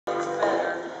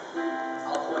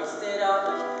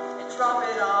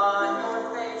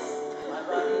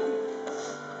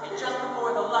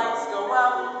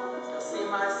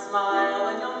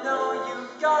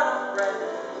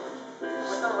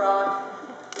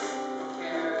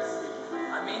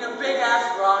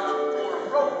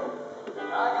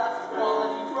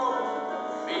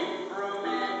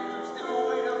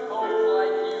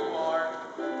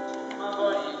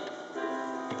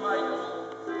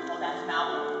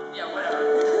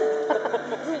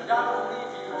And I will leave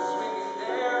you swinging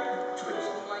there,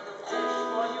 twitching like a fish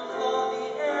while you claw the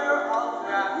air. I'll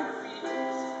grab your feet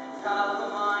and paddle the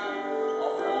mine.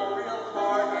 I'll pull real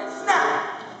hard and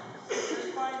snap!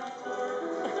 Scissors final word.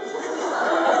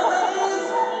 Always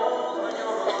hold when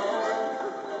you're alone.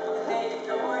 They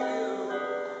ignore you,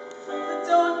 but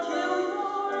don't kill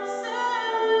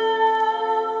yourself.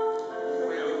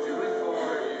 We'll do it for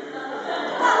you.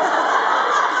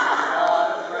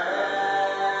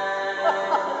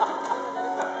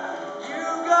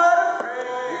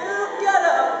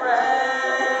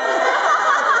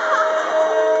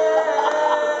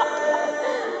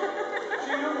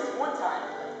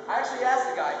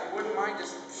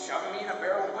 Just shoving me in a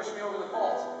barrel and pushing me over the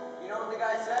falls. You know what the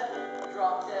guy said?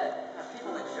 Drop dead.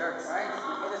 People are jerks, right?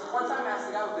 But this one time I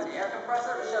asked the guy with the air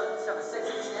compressor to shove a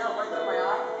 6-inch nail right through my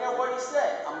eye. Yeah, what'd he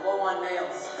say? I'm low on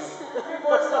nails. You're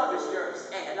more selfish jerks.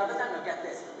 Hey, another time, now get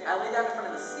this. I lay down in front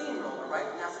of the steamroller, right?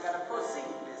 And asked the guy to proceed.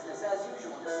 Business as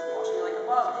usual. Just squash me like a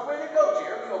bug. Good way to go,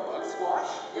 Jeremy. You bug squash.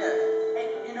 Yeah.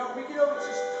 Hey, you know, we could always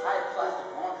just tie a plastic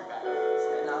laundry bag.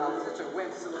 Nah, I'm such a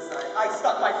wimp suicide. I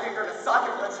stuck my finger in a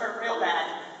socket when it hurt real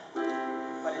bad.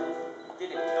 But it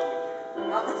didn't kill me.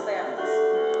 I'll stand this.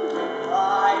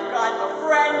 I've got a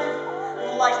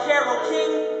friend like Carole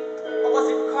King. Or was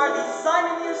it Carly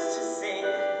Simon used to sing?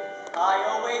 I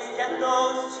always get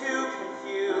those two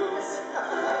confused.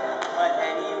 But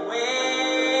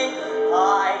anyway,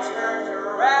 I turned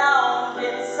around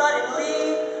and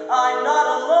suddenly I'm not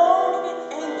alone. It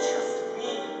ain't just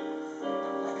me.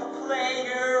 Like a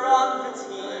player on the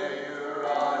team.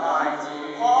 I'm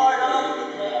part of the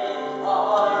game,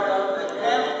 part of the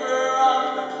member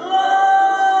of the club.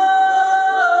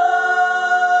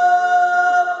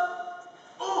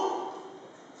 Ooh,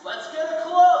 let's get a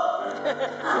club. That's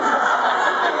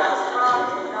right,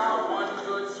 now one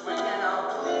good swing and I'll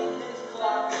clean his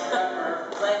clock forever.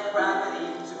 Let gravity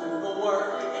do the work.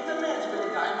 It demands with a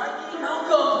dynamite game. Now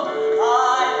go.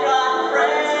 I've got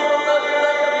friends.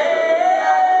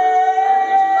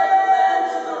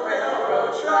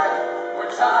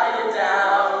 We're tied it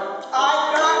down. I've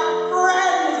got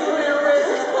friends who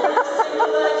irresistible, single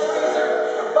like freezer.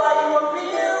 Buy you a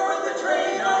beer with a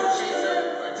train on chaser.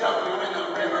 Or dump you in the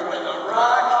river with a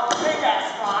rock, a big ass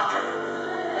rock.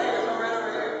 Hey, there's no red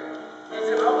over here. Is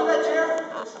it up with that chair?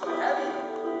 Looks a little heavy.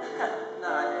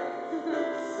 Nah, it ain't.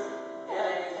 It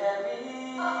ain't heavy.